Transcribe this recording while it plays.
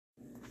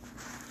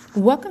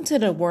Welcome to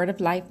the Word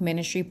of Life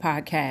Ministry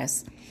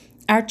podcast.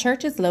 Our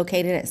church is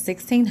located at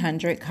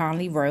 1600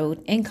 Conley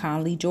Road in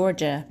Conley,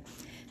 Georgia.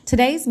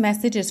 Today's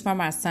message is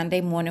from our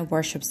Sunday morning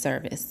worship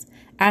service.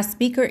 Our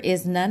speaker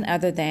is none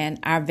other than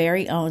our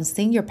very own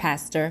senior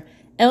pastor,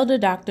 Elder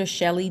Dr.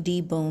 Shelly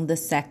D. Boone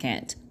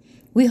II.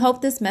 We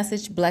hope this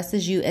message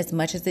blesses you as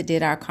much as it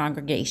did our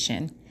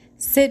congregation.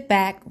 Sit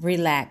back,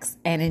 relax,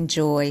 and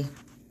enjoy.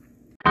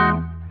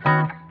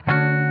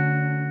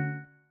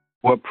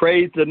 Well,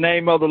 praise the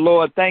name of the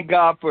Lord. Thank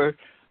God for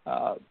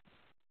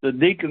the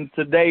deacons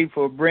today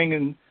for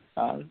bringing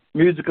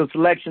musical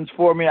selections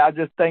for me. I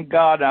just thank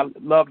God. I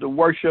love to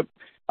worship.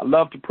 I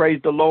love to praise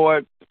the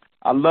Lord.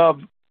 I love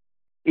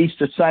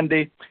Easter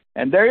Sunday.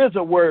 And there is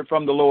a word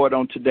from the Lord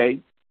on today.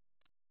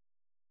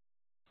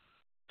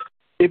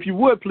 If you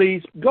would,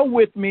 please, go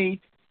with me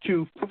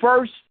to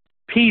 1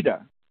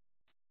 Peter.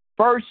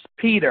 1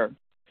 Peter.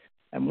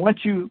 And once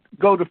you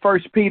go to 1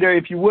 Peter,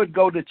 if you would,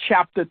 go to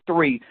chapter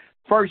 3.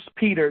 1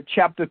 Peter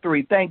chapter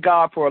 3. Thank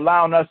God for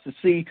allowing us to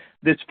see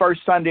this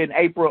first Sunday in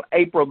April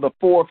the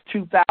 4th,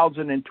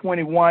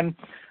 2021.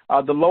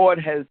 The Lord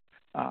has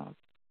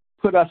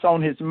put us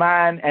on his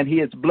mind, and he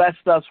has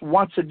blessed us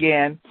once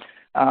again.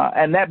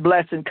 And that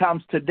blessing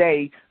comes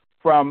today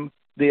from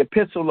the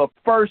epistle of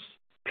 1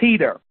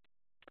 Peter.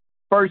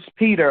 1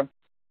 Peter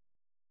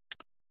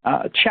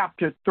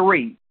chapter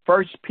 3.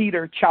 1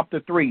 Peter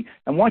chapter 3.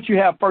 And once you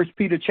have 1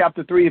 Peter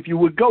chapter 3, if you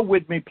would go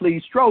with me,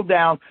 please, scroll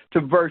down to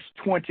verse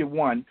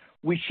 21.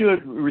 We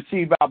should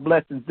receive our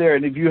blessings there.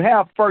 And if you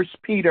have 1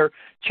 Peter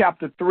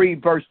chapter 3,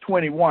 verse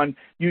 21,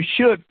 you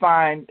should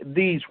find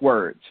these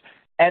words.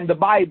 And the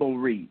Bible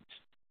reads,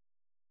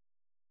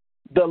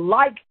 "The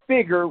like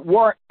figure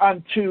work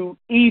unto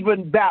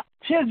even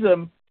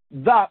baptism,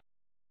 that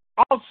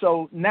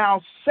also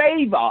now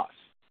save us,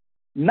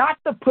 not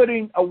the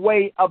putting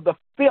away of the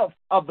filth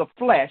of the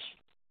flesh,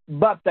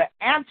 but the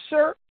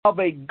answer of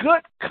a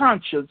good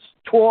conscience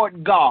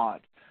toward God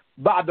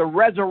by the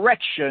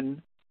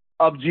resurrection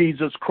of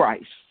Jesus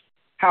Christ."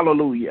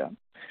 Hallelujah.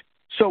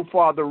 So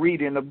far, the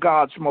reading of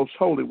God's most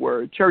holy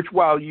word. Church,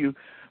 while you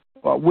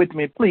are with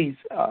me, please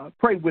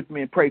pray with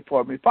me and pray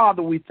for me.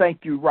 Father, we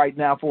thank you right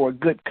now for a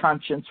good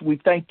conscience. We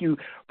thank you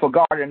for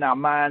guarding our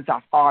minds,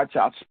 our hearts,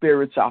 our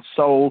spirits, our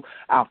soul,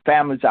 our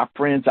families, our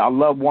friends, our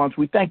loved ones.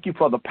 We thank you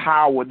for the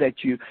power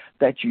that you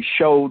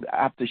showed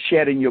after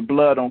shedding your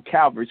blood on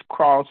Calvary's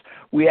cross.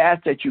 We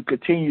ask that you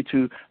continue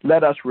to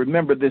let us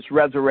remember this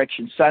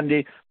Resurrection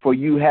Sunday, for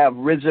you have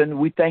risen.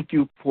 We thank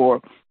you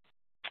for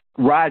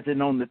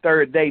rising on the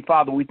third day.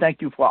 Father, we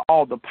thank you for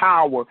all the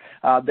power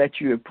that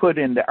you have put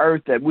in the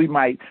earth, that we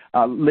might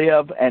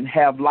live and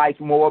have life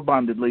more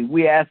abundantly.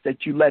 We ask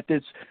that you let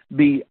this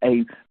be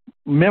a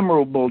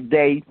memorable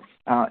day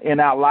in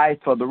our life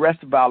for the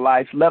rest of our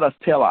life. Let us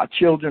tell our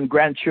children,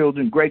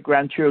 grandchildren,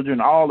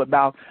 great-grandchildren all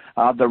about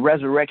the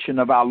resurrection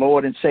of our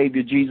Lord and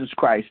Savior Jesus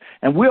Christ.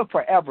 And we'll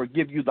forever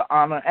give you the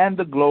honor and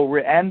the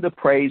glory and the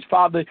praise.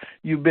 Father,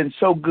 you've been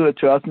so good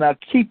to us. Now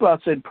keep us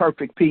in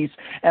perfect peace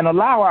and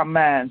allow our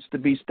minds to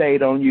be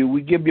stayed on you.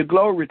 We give you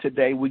glory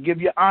today. We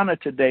give you honor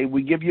today.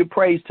 We give you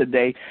praise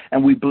today.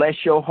 And we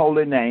bless your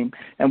holy name.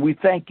 And we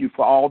thank you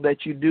for all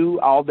that you do,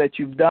 all that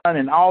you've done,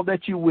 and all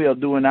that you will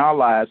do in our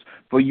lives.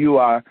 For you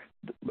are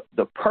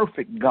the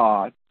perfect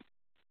God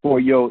for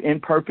your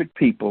imperfect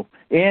people.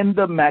 In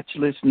the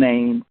matchless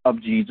name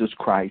of Jesus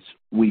Christ,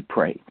 we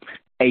pray.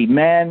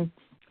 Amen,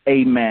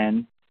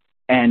 amen,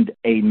 and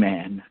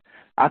amen.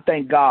 I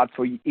thank God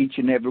for each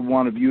and every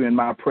one of you in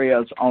my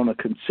prayers on a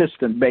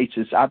consistent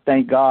basis. I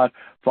thank God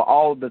for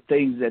all the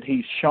things that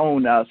he's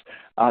shown us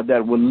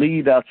that will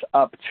lead us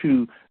up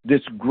to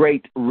this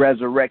great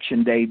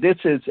resurrection day. This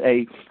is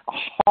a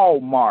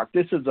hallmark.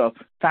 This is a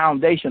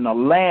foundation, a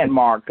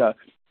landmark,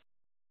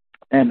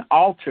 an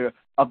altar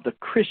of the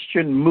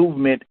Christian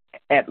movement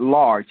at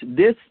large.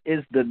 This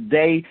is the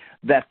day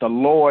that the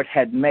Lord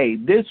had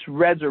made. This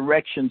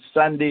Resurrection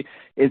Sunday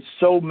is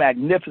so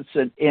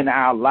magnificent in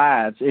our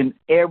lives, in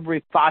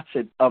every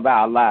facet of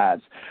our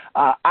lives.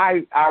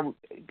 I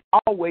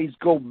always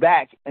go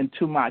back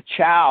into my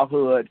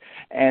childhood,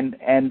 and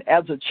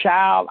as a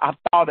child, I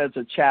thought as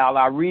a child,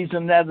 I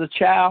reasoned as a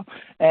child,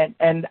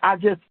 and I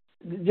just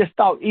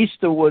thought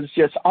Easter was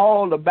just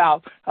all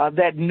about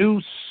that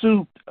new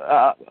suit.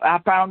 I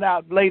found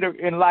out later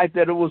in life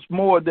that it was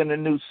more than a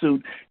new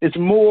suit. It's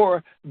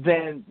more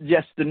than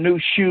just the new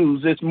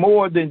shoes. It's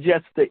more than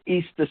just the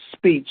Easter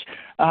speech.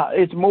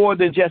 It's more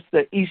than just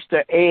the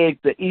Easter egg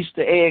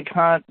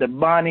hunt, the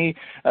bunny,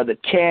 the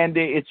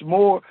candy. It's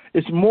more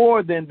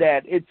than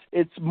that.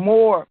 It's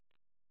more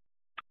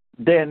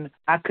than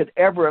I could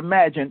ever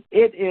imagine.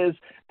 It is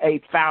a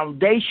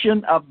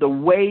foundation of the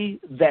way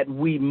that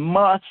we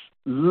must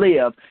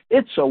live.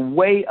 It's a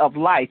way of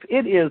life.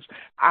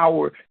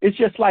 It's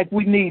just like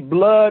we need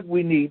blood,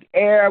 we need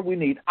air, we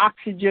need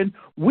oxygen.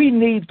 We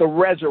need the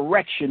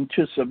resurrection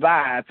to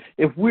survive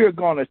if we're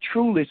going to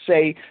truly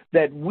say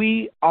that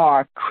we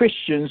are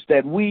Christians,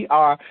 that we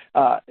are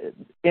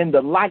in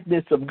the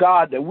likeness of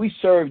God, that we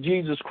serve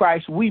Jesus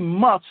Christ. We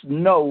must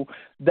know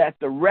that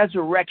the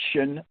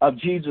resurrection of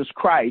Jesus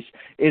Christ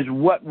is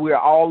what we're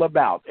all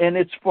about. And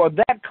it's for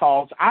that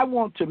cause I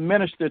want to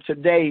minister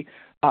today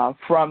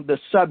from the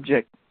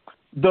subject,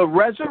 the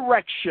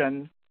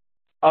resurrection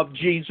of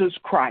Jesus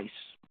Christ.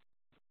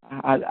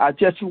 I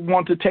just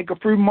want to take a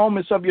few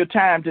moments of your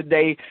time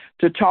today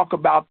to talk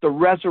about the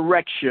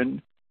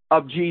resurrection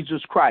of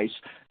Jesus Christ.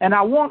 And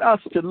I want us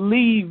to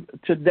leave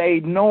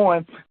today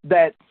knowing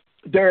that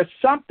there's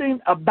something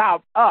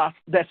about us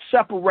that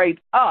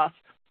separates us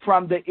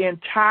from the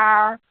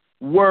entire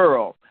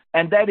world.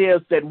 And that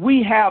is that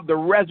we have the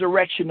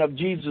resurrection of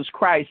Jesus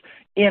Christ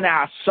in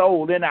our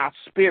soul, in our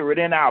spirit,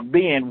 in our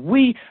being.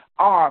 We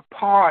are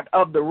part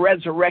of the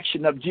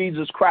resurrection of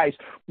Jesus Christ.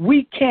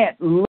 We can't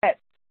let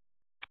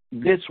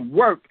this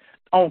work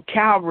on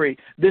Calvary,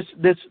 this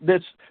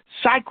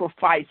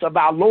sacrifice of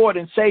our Lord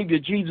and Savior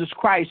Jesus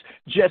Christ,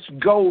 just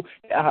go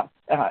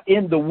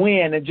in the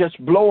wind and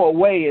just blow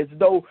away as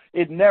though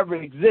it never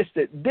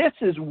existed. This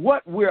is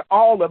what we're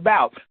all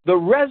about. The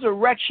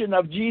resurrection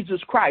of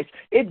Jesus Christ.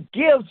 It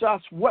gives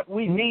us what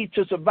we need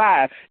to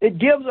survive. It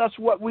gives us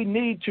what we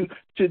need to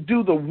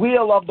do the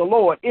will of the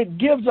Lord. It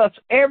gives us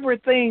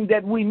everything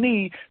that we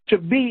need to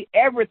be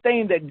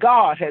everything that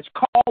God has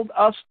called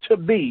us to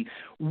be.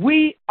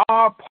 We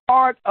are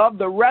part of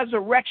the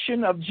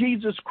resurrection of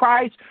Jesus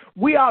Christ.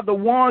 We are the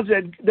ones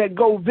that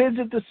go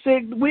visit the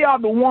sick. We are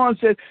the ones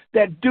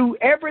that do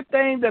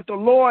everything that the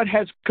Lord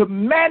has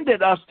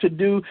commanded us to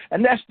do,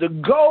 and that's to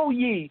go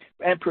ye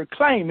and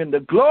proclaim in the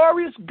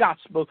glorious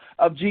gospel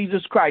of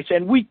Jesus Christ.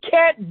 And we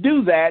can't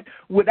do that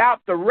without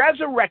the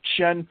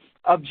resurrection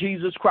of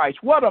Jesus Christ.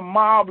 What a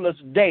marvelous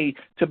day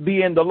to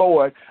be in the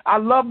Lord. I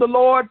love the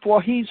Lord, for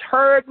he's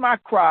heard my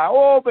cry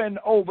over and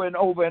over and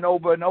over and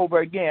over and over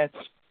again.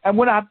 And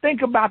when I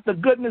think about the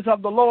goodness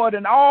of the Lord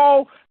and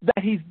all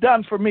that he's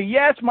done for me,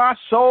 yes, my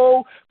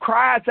soul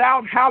cries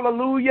out,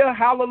 hallelujah,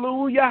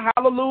 hallelujah,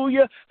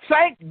 hallelujah.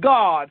 Thank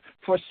God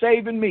for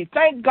saving me.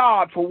 Thank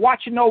God for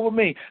watching over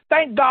me.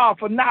 Thank God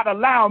for not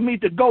allowing me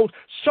to go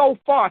so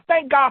far.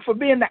 Thank God for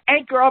being the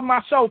anchor of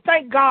my soul.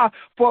 Thank God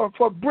for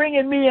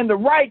bringing me in the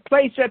right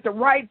place at the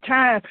right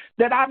time,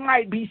 that I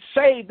might be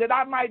saved, that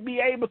I might be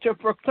able to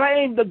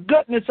proclaim the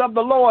goodness of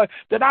the Lord,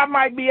 that I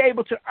might be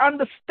able to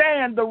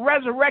understand the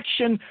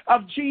resurrection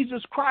of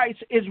Jesus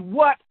Christ is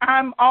what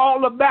I'm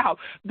all about.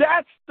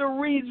 That's the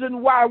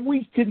reason why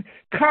we can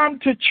come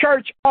to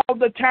church all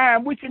the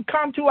time. We can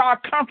come to our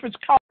conference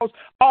calls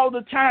all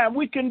the time.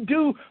 We can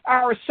do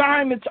our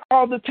assignments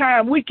all the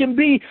time. We can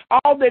be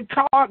all that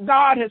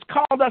God has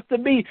called us to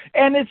be.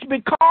 And it's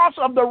because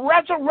of the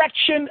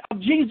resurrection of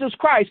Jesus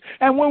Christ.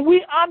 And when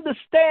we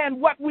understand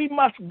what we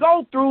must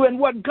go through and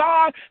what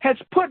God has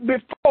put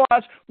before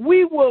us,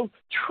 we will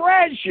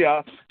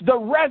treasure the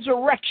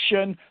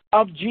resurrection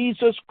of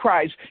Jesus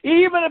Christ.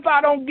 Even if I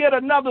don't get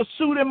another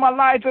suit in my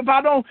life, if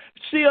I don't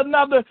see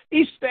another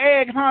Easter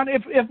egg hunt,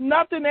 if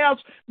nothing else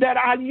that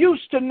I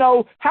used to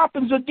know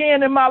happens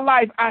again in my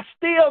life, I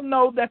still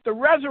know that the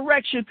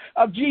resurrection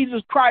of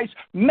Jesus Christ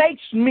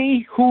makes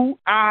me who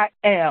I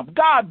am.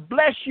 God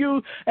bless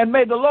you, and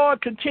may the Lord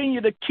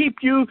continue to keep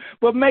you,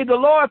 but may the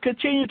Lord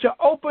continue to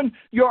open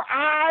your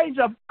eyes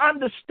of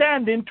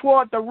understanding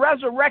toward the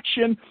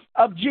resurrection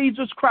of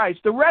Jesus Christ.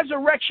 The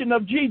resurrection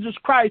of Jesus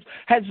Christ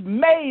has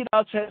made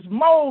us, has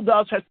molded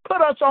us, has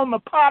put us on the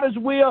potter's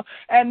wheel,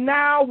 and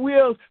now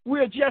we're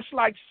just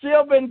like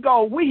silver and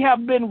gold. We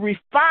have been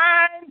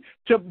refined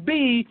to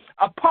be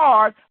a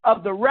part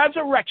of the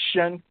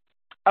resurrection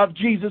of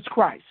Jesus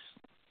Christ.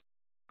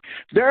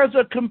 There's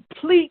a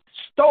complete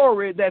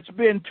story that's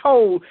been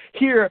told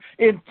here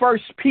in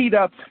First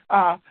Peter,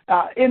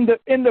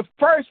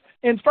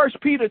 in First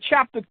Peter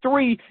chapter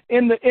 3,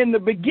 in the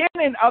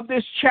beginning of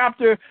this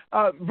chapter,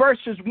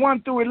 verses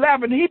 1 through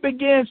 11. He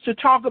begins to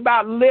talk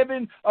about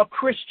living a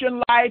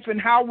Christian life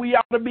and how we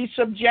ought to be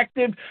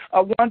subjective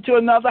one to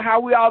another, how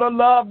we ought to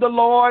love the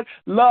Lord,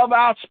 love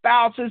our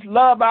spouses,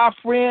 love our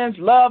friends,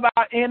 love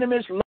our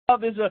enemies.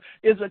 Love is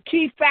a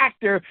key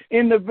factor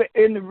in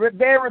the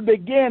very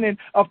beginning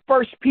of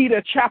First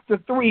Peter chapter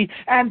 3.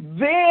 And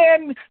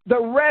then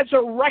the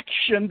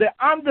resurrection, the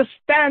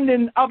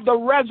understanding of the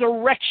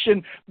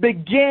resurrection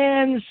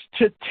begins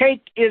to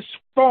take its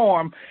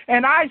form.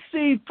 And I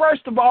see,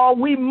 first of all,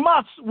 we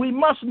must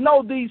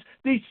know these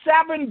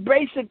 7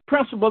 basic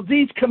principles,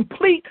 these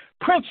complete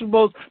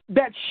principles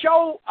that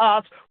show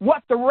us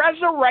what the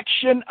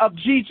resurrection of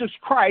Jesus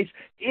Christ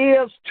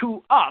is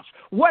to us,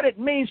 what it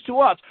means to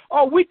us.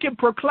 Oh, we can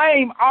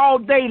proclaim all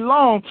day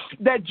long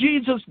that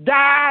Jesus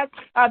died,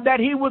 that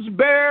he was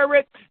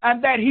buried,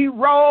 and that he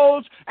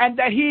rose, and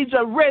that he's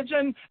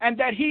arisen, and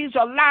that he's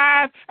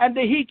alive, and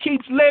that he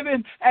keeps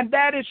living, and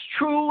that is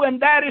true, and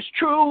that is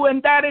true,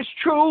 and that is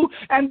true,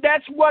 and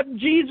that's what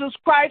Jesus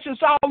Christ is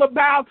all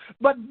about.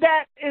 But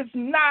that is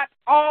not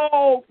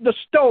all the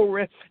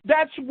story.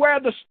 That's where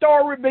the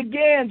story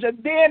begins, and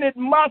then it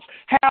must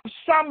have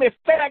some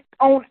effect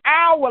on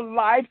our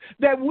life,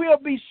 that we'll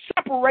be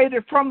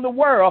separated from the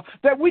world,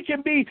 that we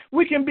can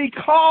be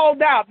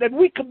called out, that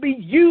we could be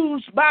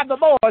used by the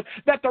Lord,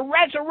 that the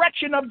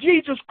resurrection of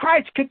Jesus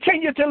Christ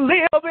continue to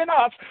live in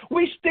us.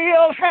 We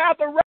still have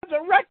the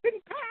resurrecting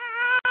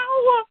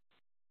power.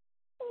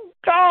 Oh,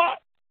 God,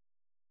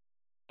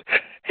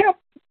 help.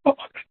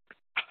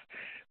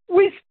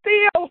 We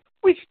still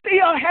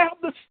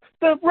have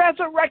the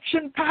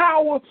resurrection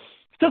power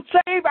to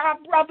save our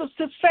brothers,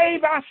 to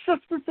save our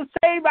sisters, to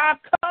save our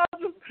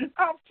cousins,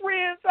 our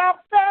friends, our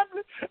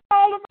family,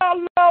 all of our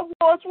loved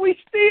ones. We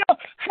still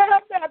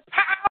have that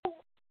power.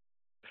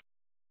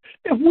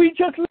 If we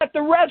just let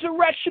the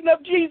resurrection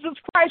of Jesus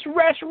Christ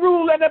rest,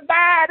 rule, and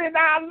abide in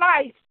our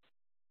life,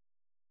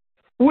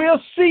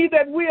 we'll see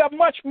that we are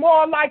much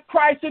more like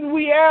Christ than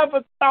we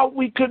ever thought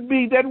we could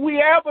be, than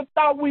we ever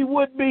thought we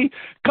would be,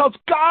 because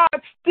God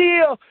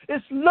still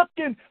is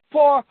looking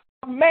for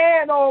a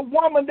man or a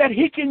woman that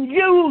he can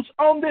use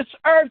on this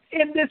earth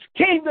in this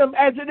kingdom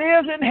as it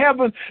is in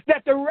heaven,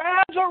 that the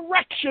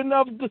resurrection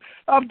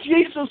of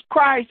Jesus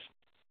Christ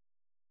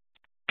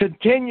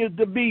continues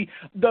to be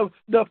the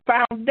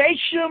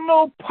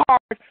foundational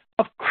part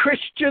of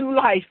Christian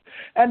life.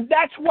 And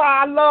that's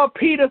why I love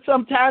Peter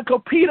sometimes,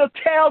 because Peter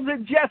tells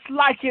it just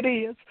like it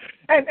is.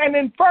 And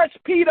in 1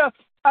 Peter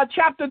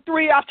chapter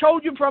 3, I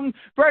told you from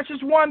verses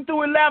 1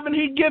 through 11,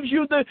 he gives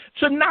you the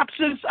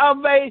synopsis of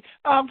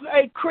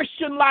a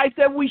Christian life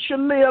that we should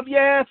live.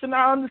 Yes, and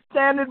I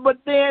understand it, but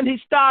then he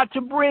started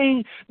to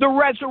bring the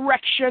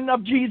resurrection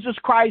of Jesus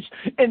Christ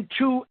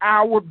into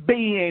our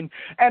being.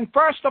 And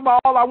first of all,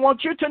 I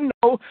want you to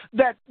know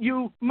that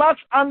you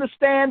must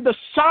understand the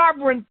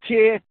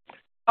sovereignty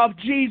of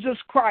Jesus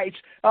Christ.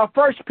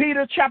 1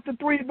 Peter chapter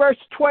 3, verse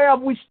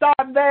 12, we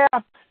start there,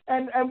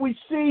 and we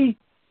see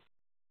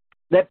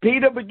that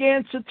Peter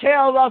begins to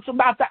tell us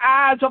about the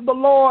eyes of the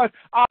Lord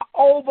are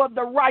over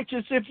the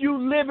righteous. If you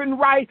living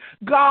right,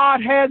 God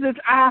has his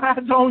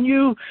eyes on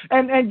you,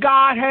 and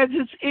God has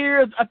his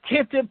ears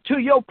attentive to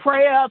your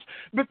prayers,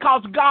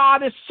 because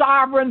God is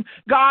sovereign.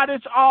 God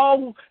is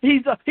all,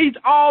 he's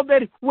all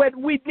that what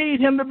we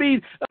need him to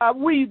be.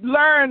 We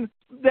learn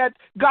that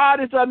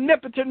God is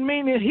omnipotent,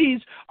 meaning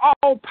he's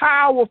all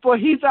powerful,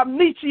 he's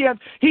omniscient,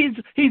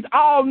 he's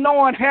all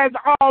knowing, has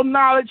all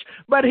knowledge,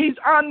 but he's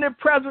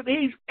omnipresent,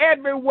 he's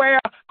everywhere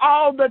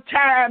all the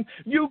time.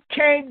 You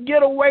can't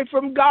get away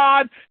from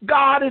God.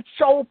 God is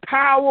so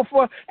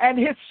powerful, and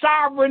his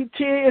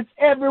sovereignty is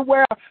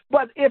everywhere.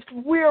 But if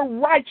we're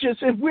righteous,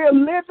 if we're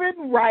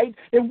living right,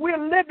 if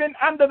we're living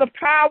under the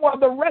power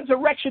of the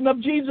resurrection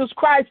of Jesus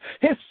Christ,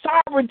 his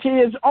sovereignty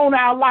is on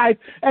our life.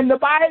 And the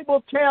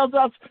Bible tells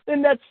us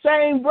in that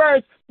same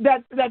verse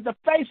that the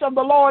face of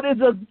the Lord is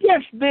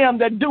against them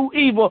that do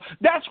evil.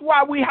 That's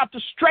why we have to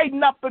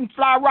straighten up and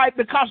fly right,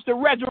 because the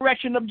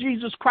resurrection of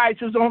Jesus Christ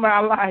is on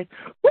our life.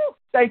 Woo!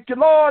 Thank you,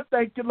 Lord.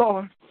 Thank you,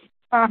 Lord.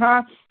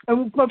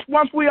 And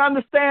once we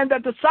understand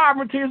that the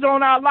sovereignty is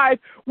on our life,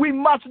 we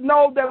must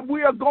know that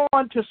we are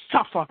going to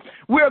suffer.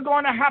 We're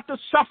going to have to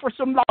suffer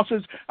some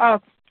losses. 1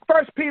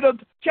 Peter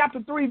chapter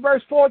 3,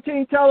 verse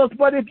 14 tells us,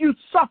 but if you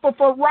suffer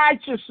for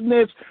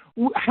righteousness,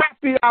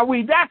 happy are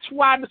we. That's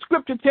why the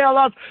scripture tells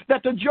us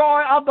that the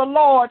joy of the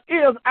Lord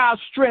is our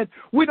strength.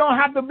 We don't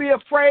have to be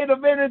afraid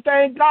of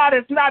anything. God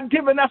has not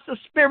given us the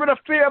spirit of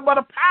fear, but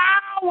a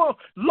power,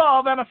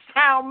 love, and a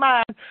sound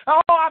mind.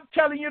 Oh, I'm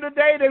telling you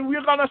today that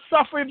we're going to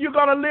suffer if you're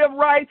going to live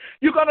right.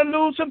 You're going to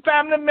lose some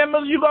family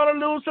members. You're going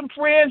to lose some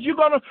friends. You're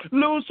going to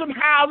lose some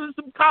houses,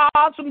 some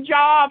cars, some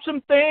jobs,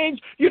 some things.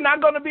 You're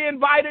not going to be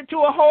invited to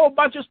a whole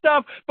bunch of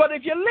stuff. But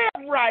if you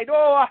live right,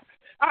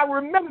 I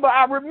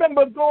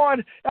remember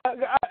going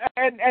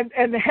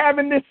and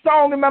having this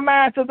song in my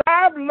mind. Says,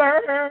 I've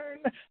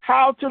learned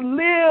how to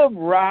live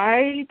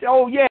right.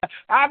 Oh yeah,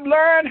 I've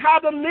learned how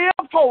to live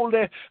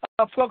holy.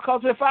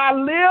 Because if I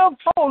live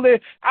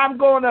holy, I'm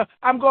gonna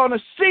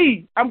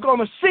see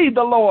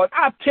the Lord.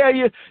 I tell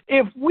you,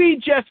 if we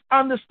just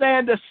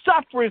understand that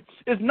suffering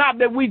is not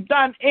that we've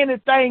done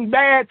anything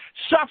bad.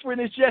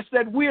 Suffering is just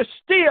that we're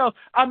still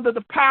under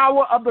the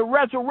power of the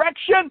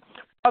resurrection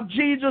of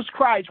Jesus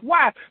Christ.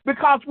 Why?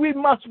 Because we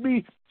must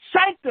be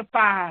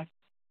sanctified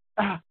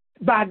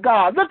by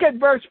God. Look at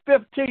verse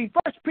 15.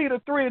 1 Peter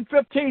 3 and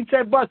 15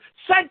 said, but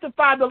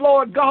sanctify the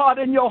Lord God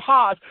in your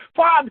hearts.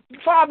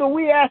 Father,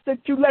 we ask that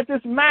you let this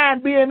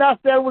mind be in us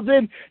that was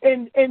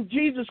in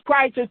Jesus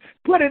Christ, and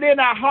put it in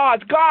our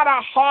hearts. God,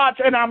 our hearts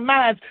and our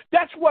minds.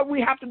 That's what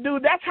we have to do.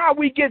 That's how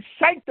we get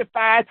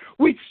sanctified.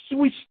 We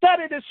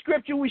study the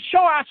scripture. We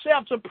show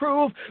ourselves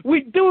approved.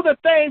 We do the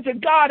things that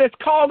God has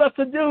called us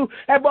to do.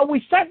 But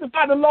we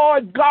sanctify the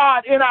Lord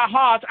God in our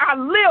hearts. I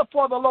live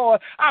for the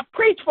Lord. I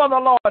preach for the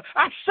Lord.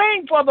 I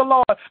sing for the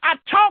Lord. I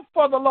talk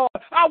for the Lord.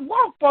 I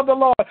walk for the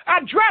Lord. I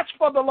dress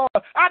for the Lord.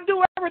 I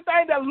do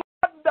everything that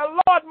the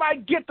Lord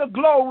might get the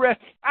glory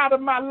out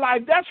of my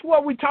life. That's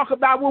what we talk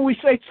about when we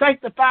say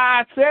sanctify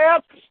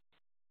ourselves.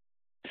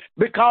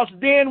 because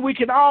then we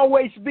can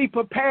always be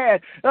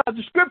prepared.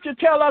 The scripture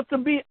tells us to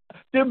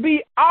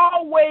be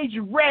always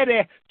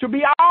ready,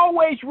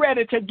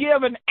 to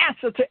give an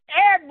answer to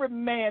every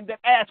man that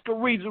asks a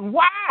reason.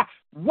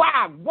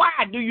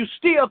 Why do you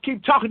still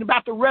keep talking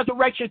about the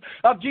resurrection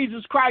of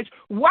Jesus Christ?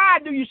 Why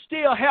do you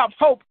still have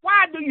hope?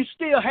 Why do you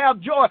still have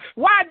joy?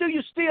 Why do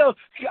you still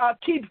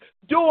keep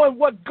doing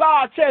what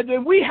God says?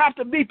 And we have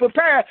to be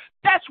prepared.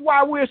 That's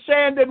why we're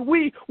saying that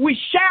we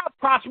shall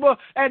prosper,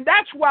 and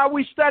that's why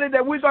we study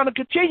that we're going to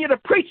continue to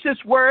preach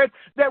this word,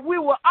 that we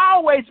will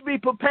always be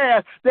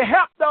prepared to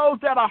help those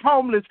that are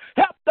homeless,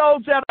 help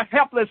those that are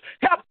helpless,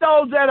 help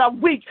those that are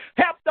weak,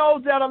 help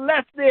those that are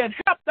less than,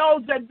 help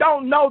those that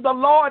don't know the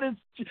Lord is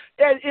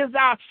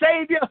our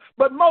Savior,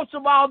 but most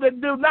of all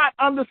that do not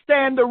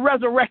understand the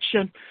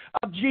resurrection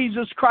of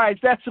Jesus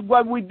Christ. That's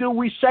what we do.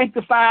 We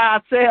sanctify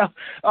ourselves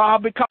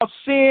because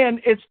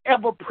sin is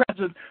ever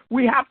present.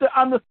 We have to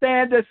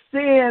understand that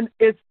sin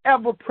is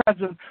ever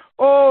present.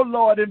 Oh,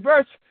 Lord. In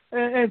 1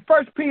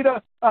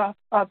 Peter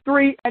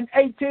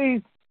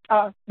 3:18,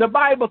 the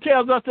Bible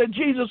tells us that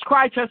Jesus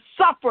Christ has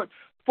suffered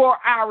for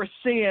our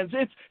sins.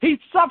 He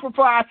suffered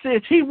for our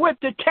sins. He went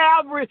to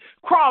Calvary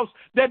cross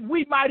that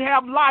we might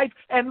have life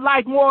and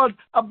life more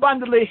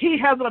abundantly. He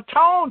has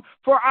atoned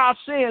for our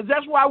sins.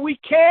 That's why we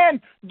can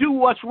do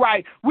what's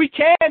right. We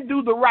can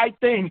do the right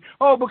thing.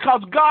 Oh,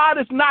 because God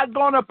is not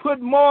going to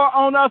put more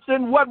on us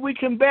than what we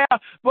can bear.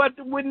 But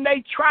when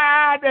they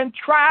tried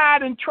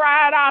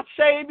our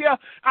Savior,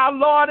 our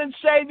Lord and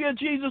Savior,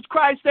 Jesus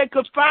Christ, they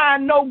could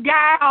find no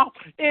guile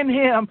in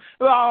him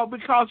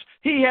because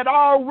he had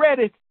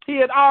already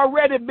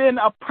been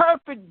a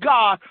perfect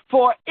God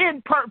for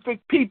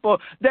imperfect people,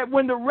 that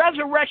when the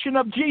resurrection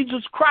of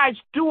Jesus Christ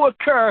do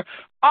occur,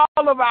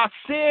 all of our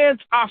sins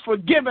are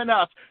forgiven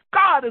us.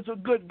 God is a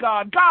good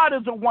God. God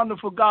is a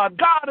wonderful God.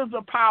 God is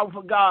a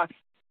powerful God.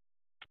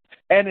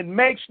 And it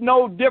makes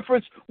no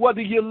difference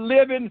whether you're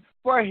living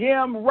for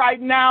him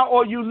right now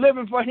or you're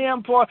living for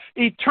him for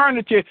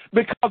eternity,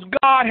 because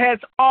God has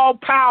all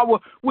power,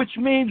 which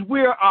means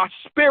we're our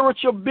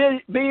spiritual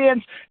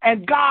beings,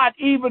 and God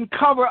even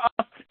cover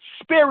us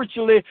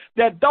spiritually,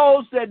 that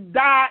those that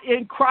die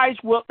in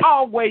Christ will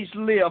always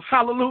live.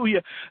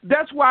 Hallelujah.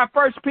 That's why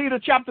 1 Peter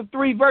chapter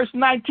 3, verse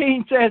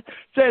 19 says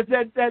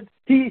that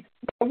he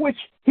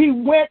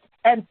went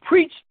and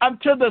preached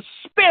unto the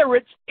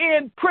spirits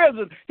in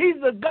prison. He's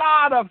the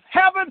God of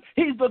heaven.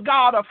 He's the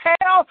God of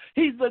hell.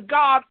 He's the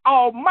God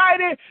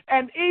Almighty.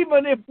 And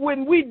even if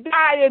when we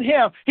die in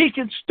him, he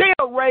can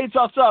still raise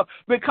us up,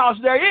 because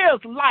there is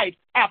life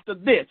after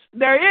this.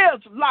 There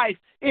is life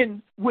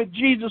with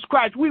Jesus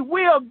Christ. We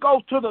will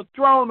go to the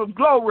throne of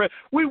glory.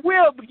 We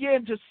will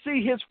begin to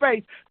see his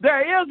face.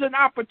 There is an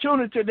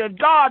opportunity that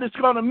God is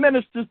going to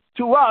minister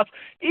to us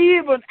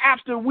even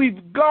after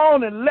we've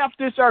gone and left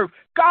this earth.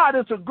 God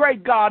is a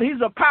great God.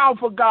 He's a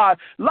powerful God.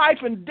 Life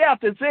and death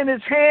is in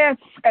his hand,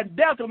 and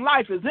death and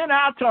life is in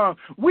our tongue.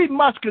 We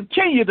must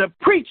continue to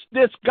preach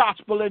this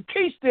gospel and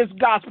teach this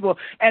gospel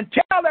and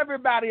tell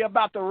everybody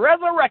about the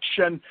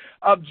resurrection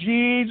of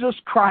Jesus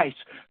Christ,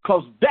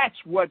 because that's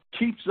what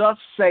keeps us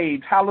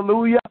saved.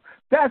 Hallelujah.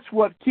 That's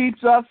what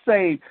keeps us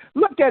saved.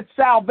 Look at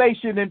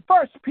salvation in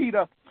 1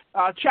 Peter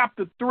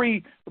chapter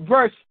 3,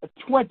 verse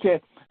 20.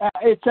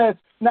 It says,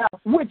 now,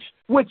 which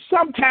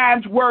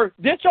sometimes were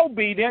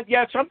disobedient.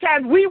 Yes,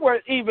 sometimes we were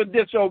even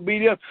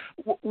disobedient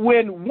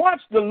when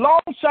once the long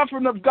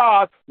suffering of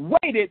God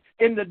waited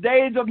in the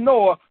days of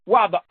Noah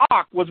while the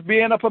ark was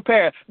being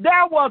prepared.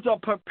 There was a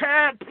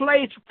prepared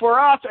place for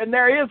us, and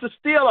there is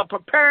still a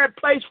prepared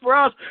place for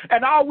us,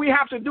 and all we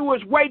have to do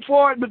is wait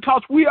for it,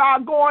 because we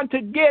are going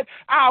to get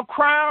our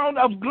crown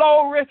of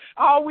glory.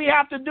 All we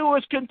have to do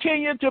is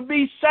continue to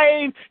be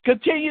saved,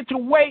 continue to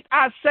wait,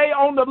 I say,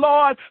 on the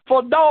Lord.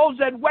 For those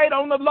that wait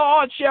on the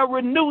Lord shall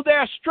renew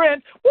their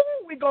strength.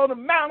 We're going to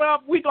mount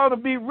up. We're going to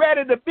be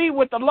ready to be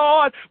with the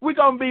Lord. We're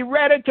going to be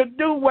ready to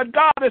do what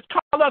God has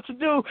called us to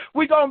do.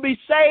 We're going to be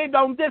saved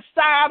on this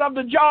side of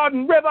the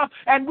Jordan River,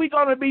 and we're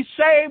going to be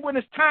saved when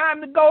it's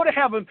time to go to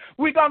heaven.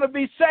 We're going to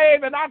be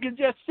saved, and I can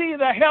just see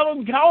the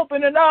heavens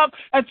opening up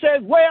and say,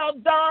 well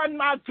done,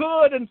 my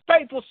good and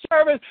faithful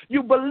servant.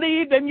 You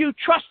believed and you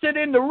trusted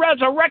in the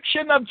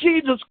resurrection of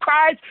Jesus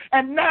Christ,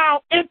 and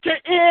now enter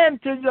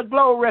into the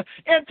glory.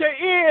 Enter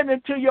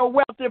into your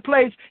wealthy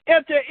place.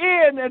 Enter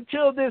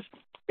into this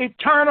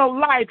eternal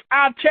life.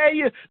 I tell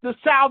you, the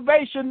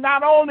salvation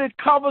not only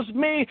covers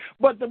me,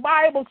 but the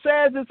Bible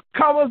says it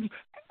covers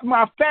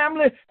my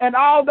family and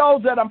all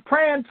those that I'm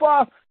praying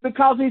for,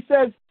 because it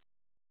says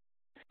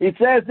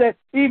that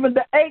even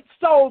the 8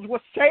 souls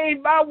were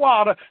saved by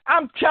water.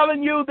 I'm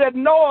telling you that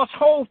Noah's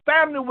whole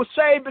family was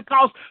saved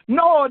because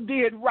Noah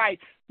did right.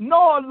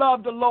 Noah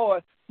loved the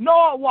Lord.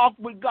 Noah walked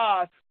with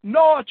God.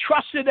 Noah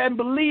trusted and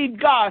believed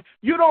God.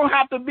 You don't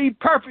have to be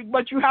perfect,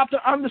 but you have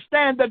to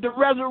understand that the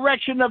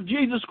resurrection of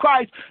Jesus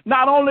Christ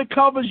not only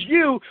covers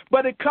you,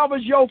 but it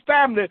covers your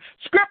family.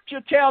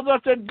 Scripture tells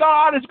us that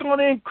God is going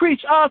to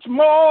increase us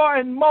more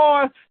and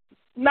more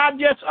not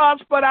just us,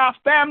 but our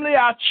family,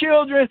 our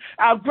children,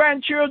 our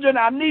grandchildren,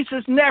 our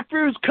nieces,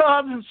 nephews,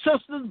 cousins,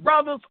 sisters,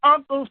 brothers,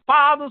 uncles,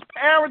 fathers,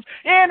 parents,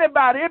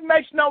 anybody. It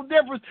makes no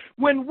difference.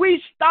 When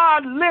we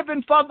start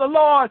living for the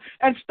Lord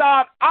and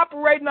start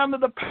operating under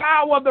the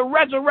power of the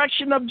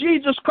resurrection of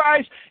Jesus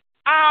Christ,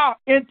 our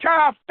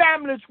entire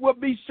families will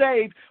be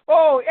saved.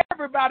 Oh,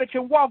 everybody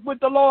can walk with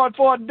the Lord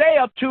for a day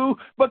or two,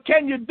 but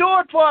can you do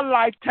it for a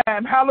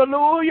lifetime?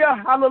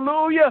 Hallelujah,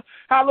 hallelujah,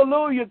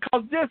 hallelujah.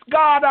 Because this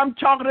God I'm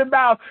talking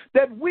about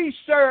that we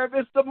serve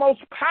is the most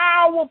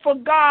powerful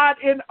God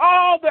in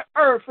all the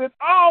earth, in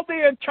all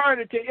the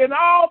eternity, in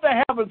all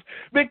the heavens,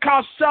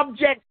 because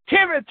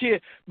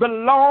subjectivity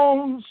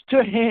belongs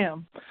to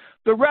Him.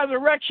 The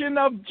resurrection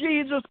of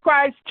Jesus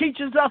Christ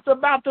teaches us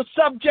about the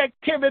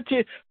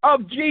subjectivity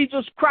of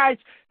Jesus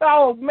Christ.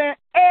 Oh, man,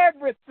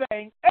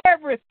 everything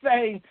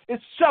is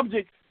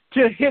subject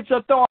to His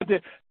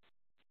authority.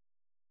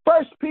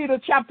 1 Peter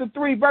chapter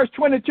 3, verse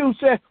 22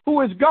 says,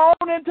 who is gone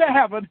into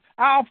heaven,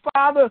 our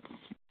Father,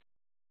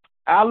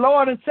 our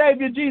Lord and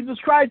Savior Jesus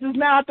Christ is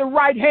now at the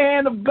right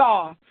hand of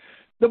God.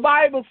 The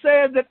Bible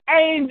says that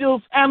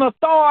angels and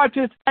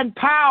authorities and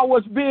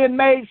powers being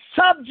made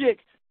subject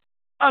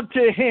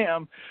unto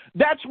Him.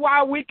 That's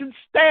why we can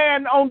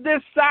stand on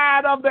this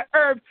side of the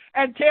earth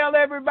and tell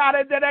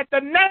everybody that at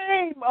the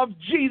name of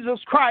Jesus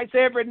Christ,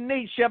 every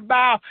knee shall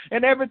bow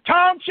and every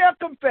tongue shall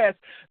confess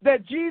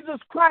that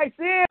Jesus Christ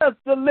is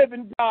the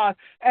living God,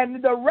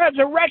 and the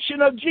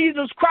resurrection of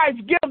Jesus Christ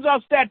gives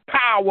us that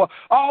power.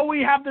 All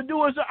we have to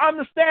do is to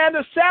understand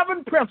the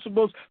 7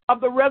 principles of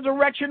the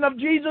resurrection of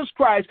Jesus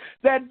Christ,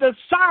 that the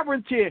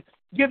sovereignty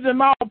gives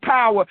Him all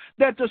power,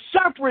 that the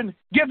suffering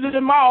gives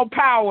Him all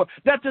power,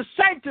 that the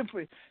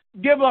sanctity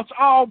gives us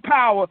all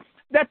power,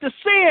 that the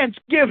sins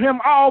give Him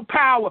all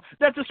power,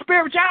 that the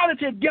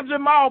spirituality gives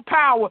Him all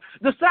power,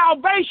 the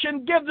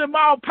salvation gives Him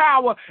all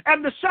power,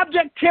 and the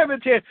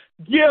subjectivity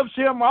gives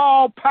Him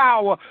all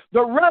power.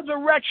 The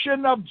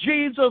resurrection of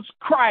Jesus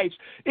Christ,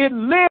 it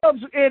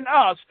lives in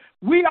us.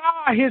 We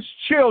are His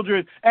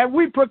children, and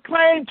we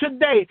proclaim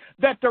today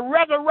that the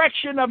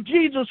resurrection of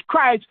Jesus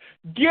Christ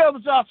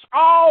gives us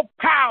all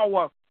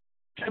power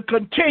to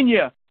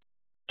continue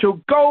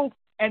to go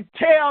and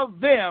tell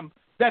them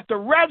that the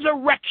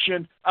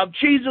resurrection of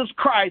Jesus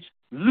Christ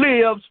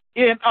lives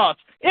in us.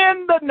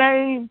 In the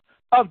name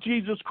of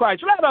Jesus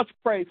Christ. Let us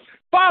pray.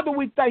 Father,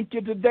 we thank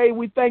You today.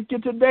 We thank You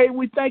today.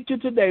 We thank You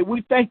today.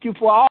 We thank You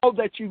for all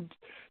that You've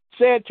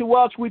said to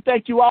us. We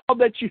thank You for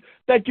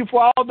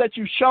all that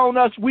You've shown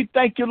us. We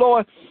thank You,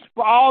 Lord,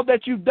 for all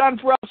that You've done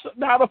for us,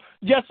 not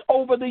just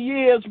over the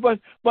years,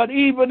 but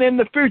even in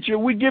the future.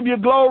 We give You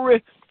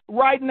glory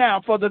right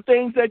now for the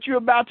things that You're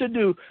about to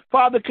do.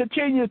 Father,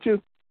 continue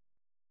to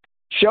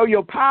show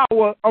Your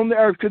power on the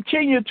earth.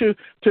 Continue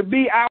to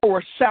be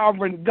our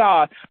sovereign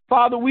God.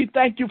 Father, we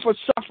thank You for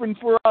suffering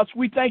for us.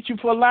 We thank You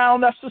for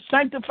allowing us to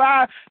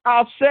sanctify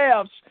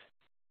ourselves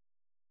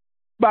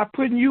by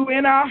putting You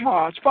in our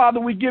hearts. Father,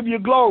 we give You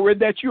glory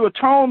that You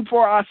atone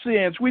for our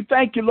sins. We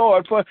thank You,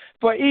 Lord,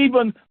 for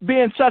even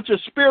being such a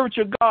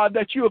spiritual God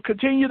that You will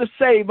continue to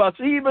save us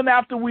even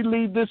after we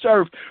leave this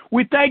earth.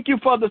 We thank You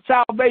for the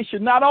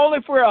salvation, not only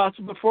for us,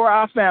 but for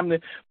our family.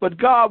 But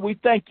God, we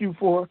thank You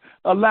for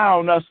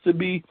allowing us to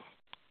be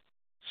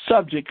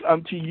subject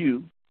unto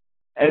You.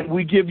 And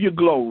we give You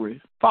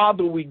glory.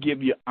 Father, we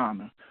give You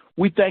honor.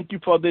 We thank You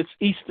for this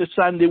Easter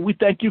Sunday. We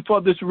thank You for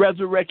this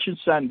Resurrection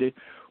Sunday.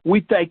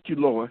 We thank You,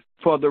 Lord,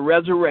 for the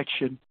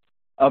resurrection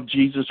of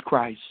Jesus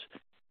Christ.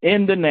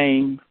 In the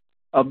name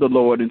of the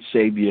Lord and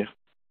Savior,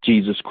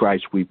 Jesus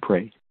Christ, we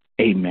pray.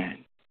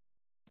 Amen.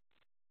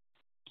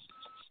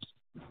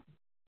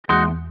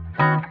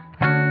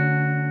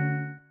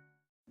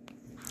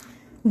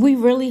 We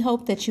really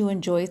hope that you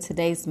enjoyed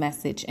today's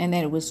message and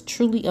that it was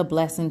truly a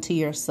blessing to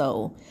your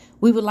soul.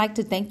 We would like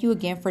to thank you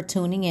again for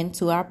tuning in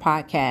to our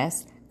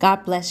podcast.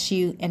 God bless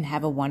you and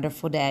have a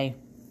wonderful day.